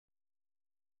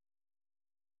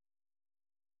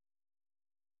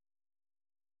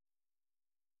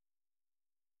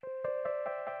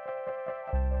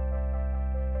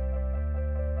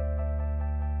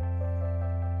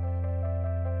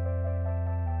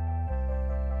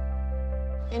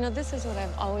You know, this is what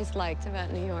I've always liked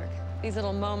about New York. These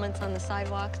little moments on the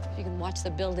sidewalks. You can watch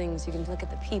the buildings, you can look at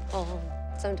the people,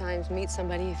 sometimes meet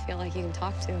somebody you feel like you can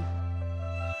talk to.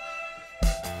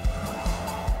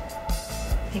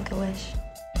 Make a wish.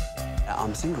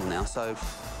 I'm single now, so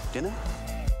dinner?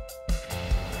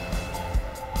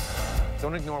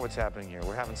 Don't ignore what's happening here.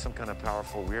 We're having some kind of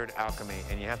powerful, weird alchemy,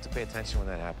 and you have to pay attention when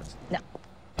that happens. No.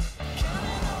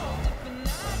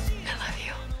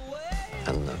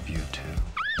 I love you too.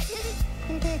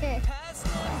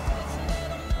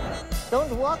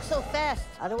 Don't walk so fast.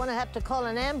 I don't want to have to call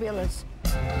an ambulance.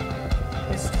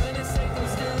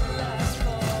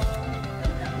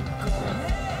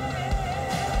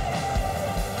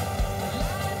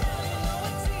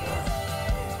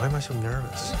 Why am I so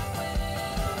nervous?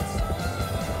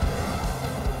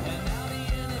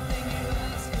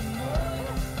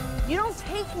 You don't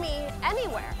take me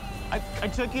anywhere. I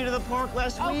took you to the park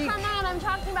last week. Oh, come on. I'm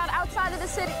talking about outside of the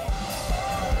city.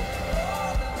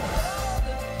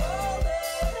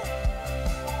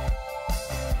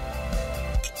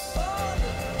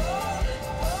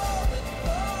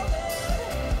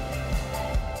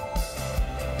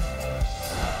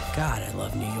 God, I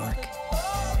love New York.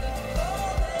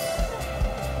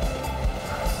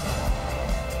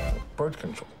 Birth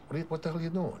control. What the hell are you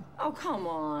doing? Oh, come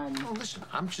on. Oh, listen,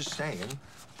 I'm just saying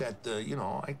that, you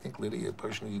know, I think, Lydia,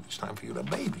 personally, it's time for you to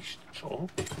babysit. So.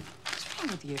 What's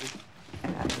wrong with you?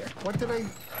 Get out of here. What did I...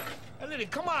 Hey, Lydia,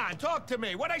 come on, talk to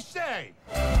me. What'd I say?